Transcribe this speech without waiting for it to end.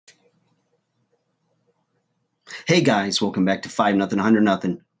Hey guys, welcome back to 5 nothing 100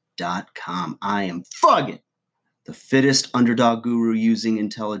 nothing.com. I am Fuggin, the fittest underdog guru using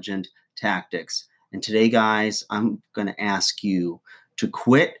intelligent tactics. And today, guys, I'm going to ask you to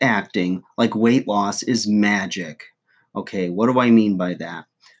quit acting like weight loss is magic. Okay, what do I mean by that?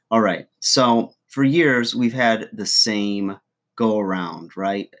 All right, so for years, we've had the same go around,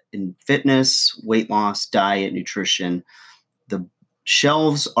 right? In fitness, weight loss, diet, nutrition, the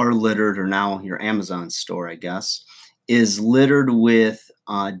shelves are littered, or now your Amazon store, I guess, is littered with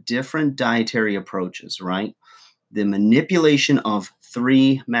different dietary approaches, right? The manipulation of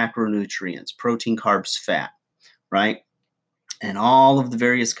three macronutrients: protein, carbs, fat, right? And all of the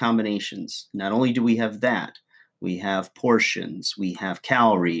various combinations. Not only do we have that, we have portions, we have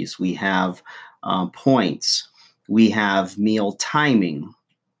calories, we have points, we have meal timing,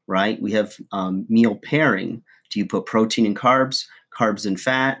 right? We have meal pairing. Do you put protein and carbs, carbs and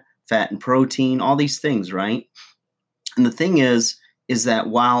fat, fat and protein, all these things, right? And the thing is that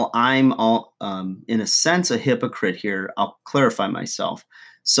while I'm all, in a sense, a hypocrite here, I'll clarify myself.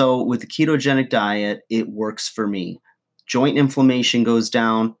 So with the ketogenic diet, it works for me. Joint inflammation goes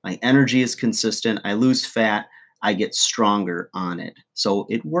down, my energy is consistent, I lose fat, I get stronger on it. So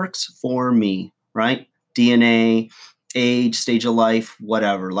it works for me, right? DNA, age, stage of life,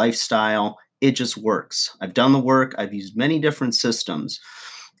 whatever, lifestyle, it just works. I've done the work, I've used many different systems.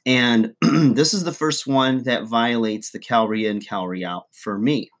 And this is the first one that violates the calorie in, calorie out for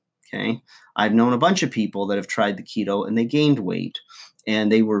me. Okay. I've known a bunch of people that have tried the keto and they gained weight,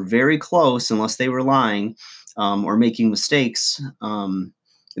 and they were very close, unless they were lying or making mistakes.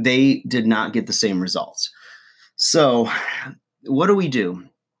 They did not get the same results. So, what do?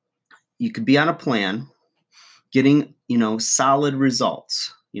 You could be on a plan, getting, solid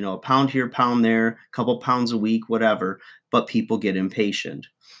results, a pound here, pound there, a couple pounds a week, whatever, but people get impatient.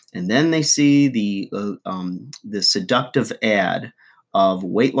 And then they see the seductive ad of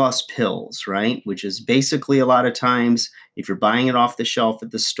weight loss pills, right? Which is basically, a lot of times, if you're buying it off the shelf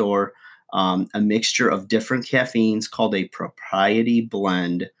at the store, a mixture of different caffeines called a propriety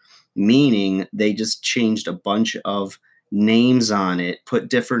blend, meaning they just changed a bunch of names on it, put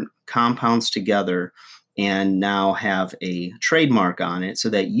different compounds together, and now have a trademark on it so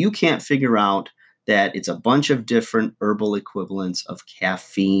that you can't figure out that it's a bunch of different herbal equivalents of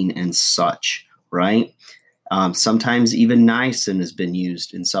caffeine and such, right? Sometimes even niacin has been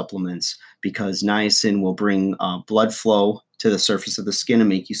used in supplements, because niacin will bring blood flow to the surface of the skin and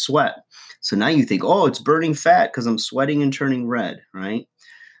make you sweat. So now you think, oh, it's burning fat because I'm sweating and turning red, right?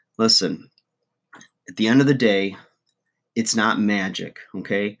 Listen, at the end of the day, it's not magic,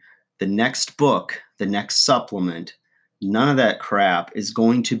 okay? The next book, the next supplement, none of that crap is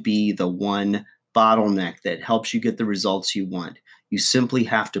going to be the one bottleneck that helps you get the results you want. You simply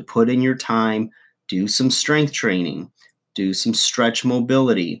have to put in your time, do some strength training, do some stretch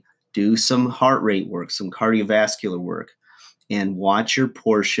mobility, do some heart rate work, some cardiovascular work, and watch your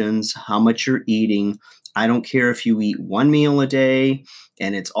portions, how much you're eating. I don't care if you eat one meal a day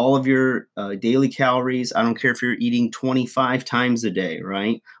and it's all of your daily calories. I don't care if you're eating 25 times a day,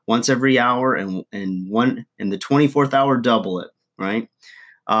 right? Once every hour, and one in the 24th hour, double it, right?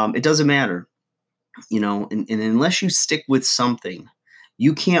 It doesn't matter, and unless you stick with something,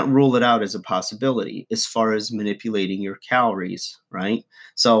 you can't rule it out as a possibility as far as manipulating your calories, right?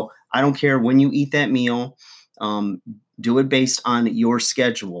 So I don't care when you eat that meal. Do it based on your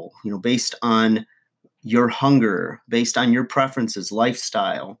schedule, based on your hunger, based on your preferences,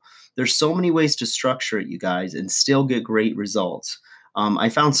 lifestyle. There's so many ways to structure it, you guys, and still get great results. I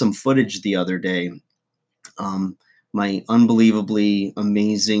found some footage the other day. My unbelievably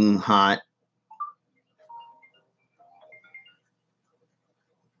amazing, hot,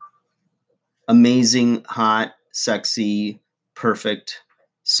 sexy, perfect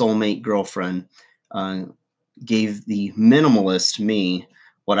soulmate girlfriend gave the minimalist me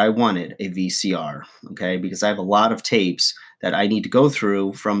what I wanted, a VCR, okay? Because I have a lot of tapes that I need to go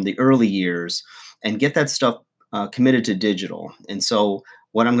through from the early years and get that stuff committed to digital. And so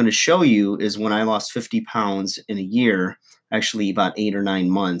what I'm going to show you is when I lost 50 pounds in a year, actually about 8 or 9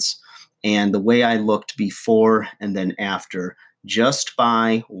 months, and the way I looked before and then after, just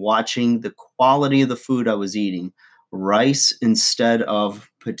by watching the quality of the food I was eating. Rice instead of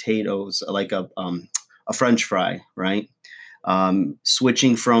potatoes, like a French fry, right?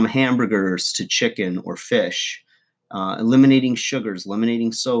 Switching from hamburgers to chicken or fish, eliminating sugars,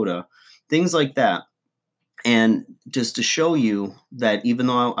 eliminating soda, things like that. And just to show you that even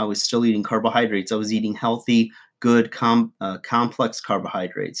though I was still eating carbohydrates, I was eating healthy, good, complex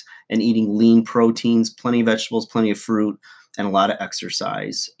carbohydrates, and eating lean proteins, plenty of vegetables, plenty of fruit, and a lot of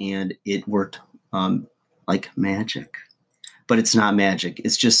exercise. And it worked like magic. But it's not magic.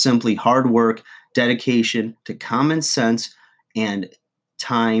 It's just simply hard work, dedication to common sense, and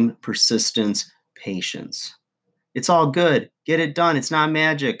time, persistence, patience. It's all good. Get it done. It's not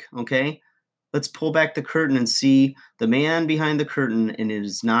magic, okay? Let's pull back the curtain and see the man behind the curtain, and it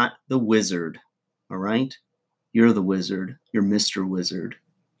is not the wizard, all right? You're the wizard. You're Mr. Wizard.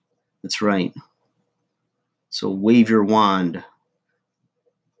 That's right. So wave your wand.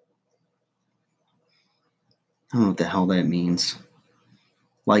 I don't know what the hell that means.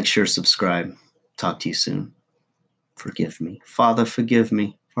 Like, share, subscribe. Talk to you soon. Forgive me. Father, forgive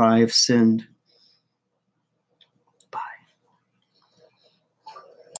me, for I have sinned.